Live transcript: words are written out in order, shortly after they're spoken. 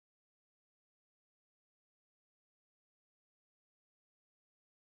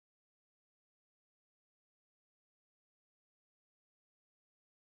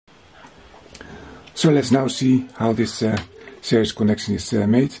So let's now see how this series connection is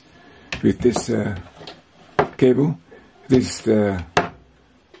made with this cable. This is the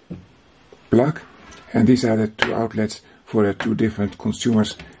plug, and these are the two outlets for the two different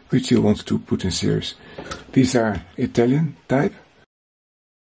consumers which you want to put in series. These are Italian type.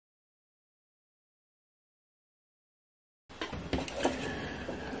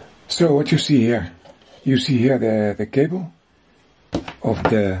 So what you see here the cable of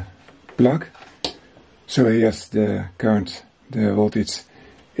the plug. So here's the current, the voltage.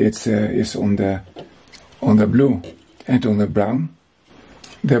 It is on the blue and on the brown.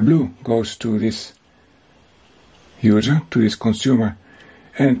 The blue goes to this user, to this consumer,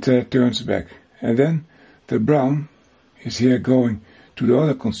 and turns back. And then the brown is here going to the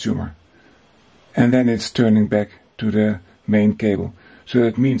other consumer, and then it's turning back to the main cable. So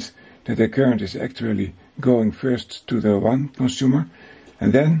that means that the current is actually going first to the one consumer,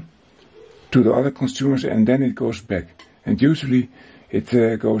 and then to the other consumers, and then it goes back. And usually it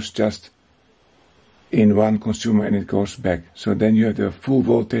goes just in one consumer and it goes back. So then you have the full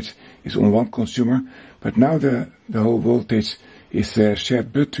voltage is on one consumer, but now the whole voltage is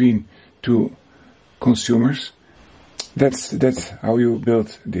shared between two consumers. That's how you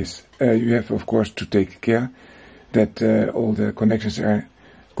build this. You have of course to take care that all the connections are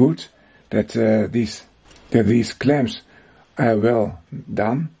good, that these clamps are well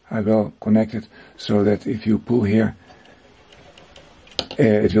done, are well connected, so that if you pull here,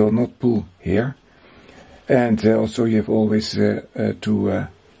 it will not pull here. And also you have always to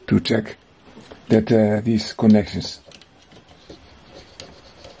check that these connections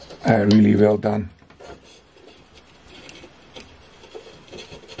are really well done.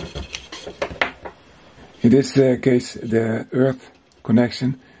 In this case, the earth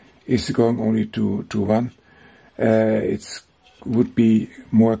connection is going only to one. It would be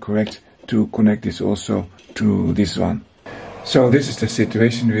more correct to connect this also to this one. So this is the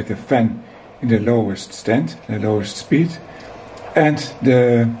situation with the fan in the lowest stand, the lowest speed, and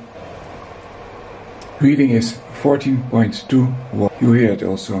the reading is 14.2 watts. You hear it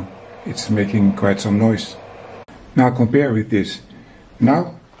also, it's making quite some noise. Now compare with this.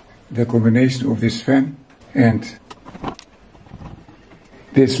 Now the combination of this fan and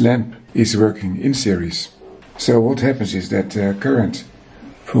this lamp is working in series. So what happens is that current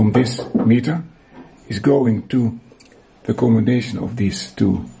from this meter is going to the combination of these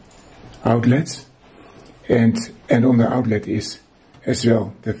two outlets, and on the outlet is as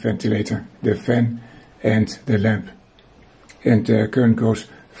well the ventilator, the fan and the lamp. And current goes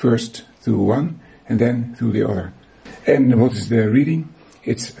first through one and then through the other. And what is the reading?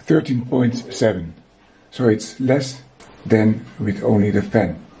 It's 13.7. So it's less than with only the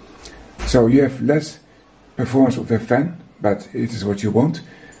fan. So you have less performance of the fan, but it is what you want.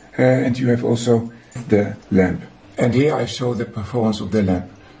 And you have also the lamp. And here I show the performance of the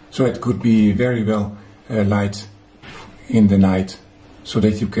lamp. So it could be very well light in the night, so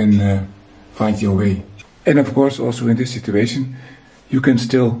that you can find your way. And of course also in this situation you can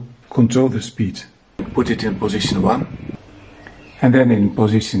still control the speed. Put it in position 1, and then in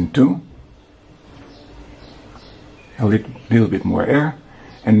position 2 a little bit more air,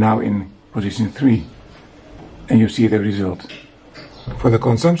 and now in position 3, and you see the result. For the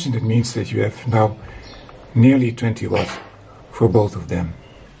consumption it means that you have now nearly 20 watts for both of them.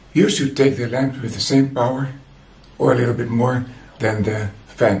 You should take the lamp with the same power or a little bit more than the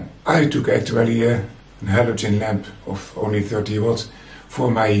fan. I took actually a halogen lamp of only 30 watts. For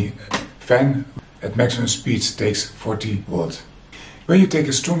my fan at maximum speed takes 40 watts. When you take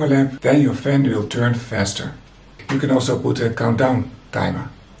a stronger lamp, then your fan will turn faster. You can also put a countdown timer.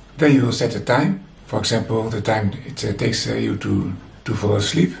 Then you will set a time, for example the time it takes you to fall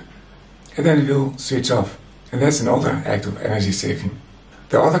asleep, and then it will switch off. And that's another act of energy saving.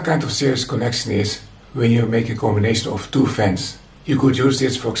 The other kind of series connection is when you make a combination of two fans. You could use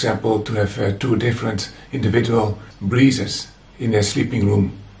this, for example, to have two different individual breezes in a sleeping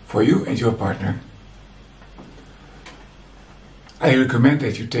room for you and your partner. I recommend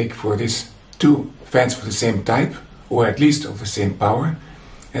that you take for this two fans of the same type, or at least of the same power,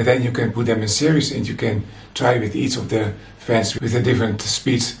 and then you can put them in series and you can try with each of the fans with the different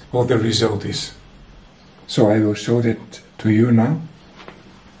speeds what the result is. So I will show that to you now.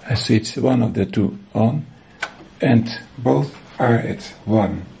 I switch one of the two on, and both are at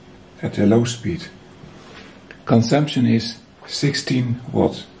 1, at a low speed. Consumption is 16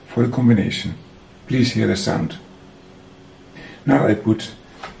 watts for the combination. Please hear the sound. Now I put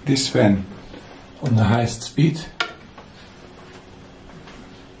this fan on the highest speed,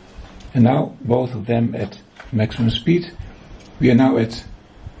 and now both of them at maximum speed. We are now at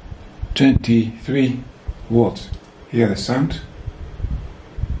 23 watt. Hear the sound?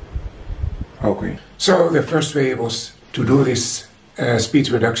 Okay. So the first way was to do this speed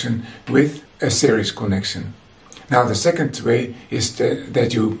reduction with a series connection. Now the second way is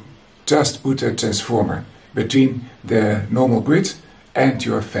that you just put a transformer between the normal grid and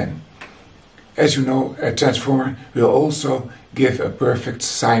your fan. As you know, a transformer will also give a perfect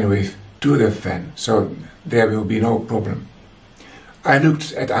sine wave to the fan, so there will be no problem. I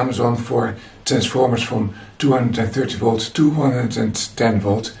looked at Amazon for transformers from 230 volts to 110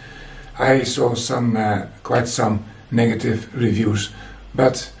 volt. I saw quite some negative reviews,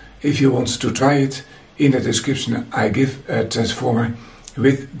 but if you want to try it, in the description I give a transformer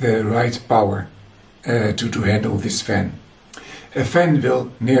with the right power to handle this fan. A fan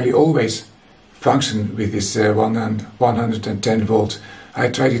will nearly always function with this 110 volt. I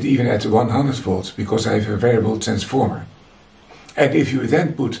tried it even at 100 volts because I have a variable transformer. And if you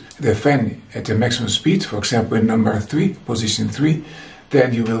then put the fan at the maximum speed, for example in number 3, position 3,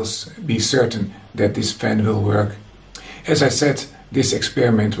 then you will be certain that this fan will work. As I said, this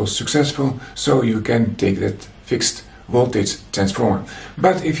experiment was successful, so you can take that fixed voltage transformer.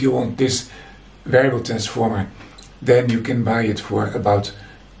 But if you want this variable transformer, then you can buy it for about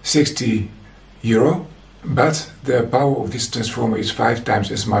 60 euro. But the power of this transformer is 5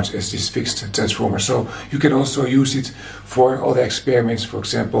 times as much as this fixed transformer. So you can also use it for other experiments. For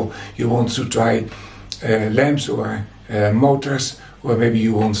example, you want to try lamps or motors, or maybe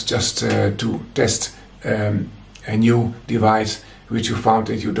you want just to test a new device which you found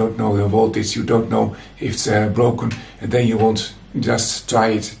that you don't know the voltage, you don't know if it's broken, and then you want just try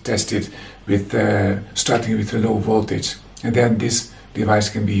it, test it with starting with a low voltage, and then this device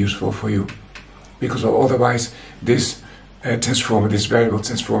can be useful for you. Because otherwise this transformer, this variable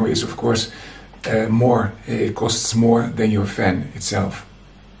transformer, is of course more, it costs more than your fan itself.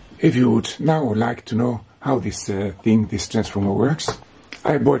 If you would now like to know how this this transformer works,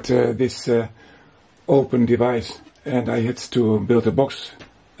 I bought this open device and I had to build a box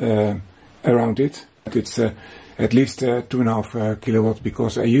around it. It's at least 2.5 kilowatt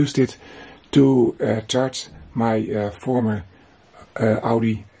because I used it to charge my former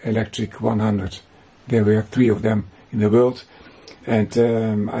Audi electric 100. There were 3 of them in the world, and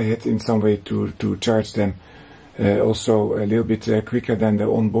I had in some way to charge them also a little bit quicker than the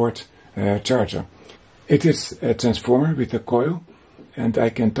onboard charger. It is a transformer with a coil, and I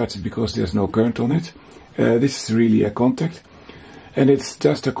can touch it because there's no current on it. This is really a contact, and it's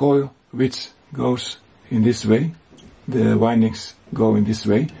just a coil which goes in this way. The windings go in this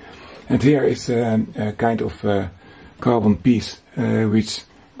way, and here is a kind of carbon piece which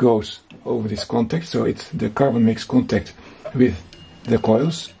goes over this contact, so the carbon makes contact with the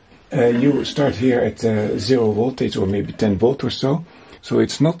coils. You start here at 0 voltage or maybe 10 volt or so. So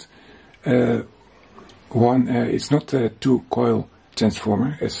it's not it's not a 2 coil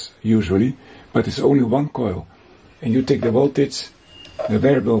transformer as usually, but it's only 1 coil. And you take the voltage, the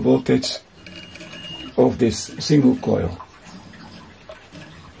variable voltage of this single coil,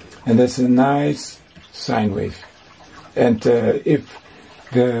 and that's a nice sine wave. And if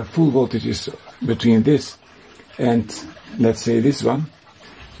the full voltage is between this and, let's say, this one,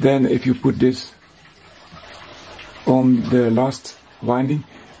 then if you put this on the last winding,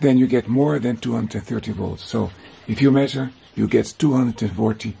 then you get more than 230 volts. So if you measure, you get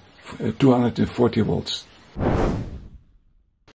 240 volts.